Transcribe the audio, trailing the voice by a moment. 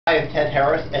I'm Ted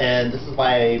Harris, and this is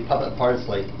my puppet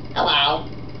Parsley. Hello!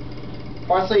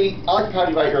 Parsley, I'd like to tell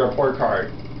you about your report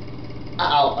card.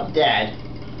 Uh-oh, I'm dead.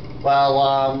 Well,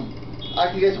 I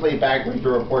can get somebody back with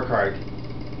your report card.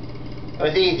 It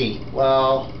was easy.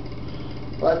 Well,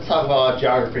 let's talk about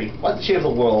geography. What's the shape of the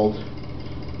world?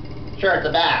 Sure, it's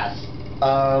a mass.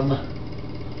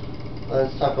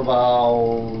 Let's talk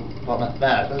about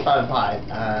mathematics. Let's start with 5.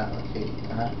 Let's see.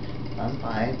 5,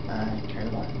 carry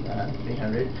 1,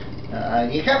 300.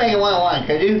 You can't make it 1-1,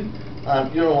 could you?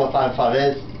 You don't know what 5 5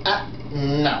 is?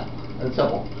 No. It's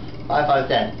simple. 5 5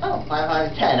 10. Oh, 5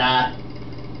 5 10.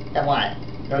 10 what?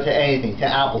 Don't say anything.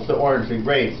 10 apples, 2 oranges, 3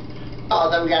 grapes. Oh,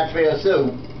 then we got tomato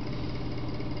soup.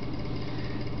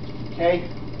 Okay.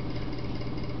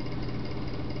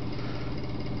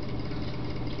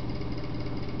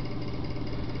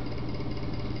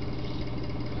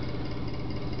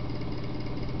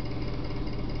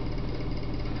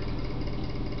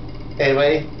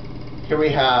 Anyway, here we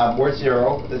have word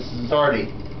 0. This is Zardy.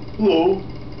 Hello,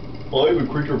 I'm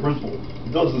a creature principal.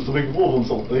 He does this to make a fool of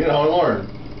himself. You know how I learn.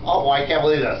 Oh boy, I can't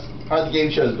believe this. How's the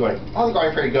game shows going? Oh, they're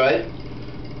going pretty good.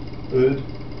 Good.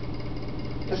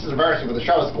 This is embarrassing, but the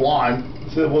show must go on.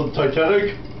 Is it was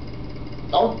Titanic?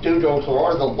 Don't do jokes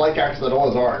or the light jackets that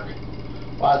Noah's Ark.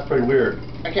 Wow, that's pretty weird.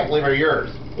 I can't believe they're yours.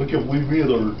 I can't believe me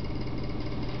either.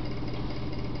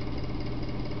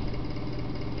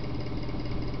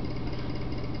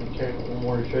 Okay, one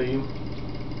more to show you.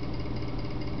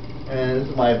 And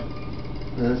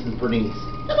this is Bernice.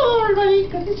 Hello everybody,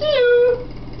 good to see you.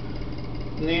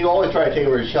 And you always try to take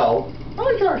over the show.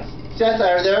 Oh, George. Seth,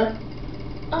 are there?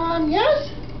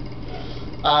 Yes?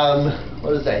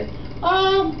 What does it say?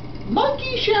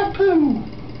 Monkey shampoo.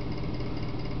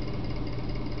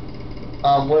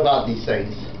 What about these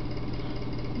things?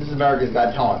 This is America's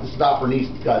Got Talent. This is not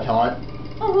Bernice's Got Talent.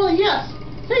 Oh, really? Yes.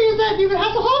 Say, is that David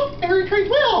Hasselhoff and Harry Trace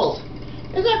Wells?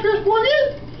 Is that Pierce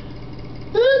Morgan?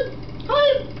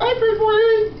 Hi, Pierce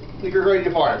Morgan. I think you're ready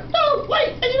to fart. No,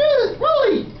 wait, I can do this,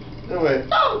 really. Anyway.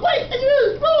 No, wait, I can do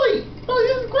this, really. Really,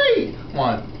 this is great. Come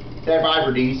on. Say bye,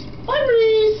 Bernice. Bye,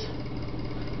 Bernice.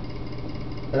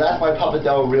 And that's my puppet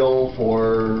demo reel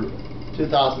for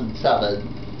 2007.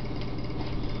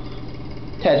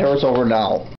 Ted Harris over now.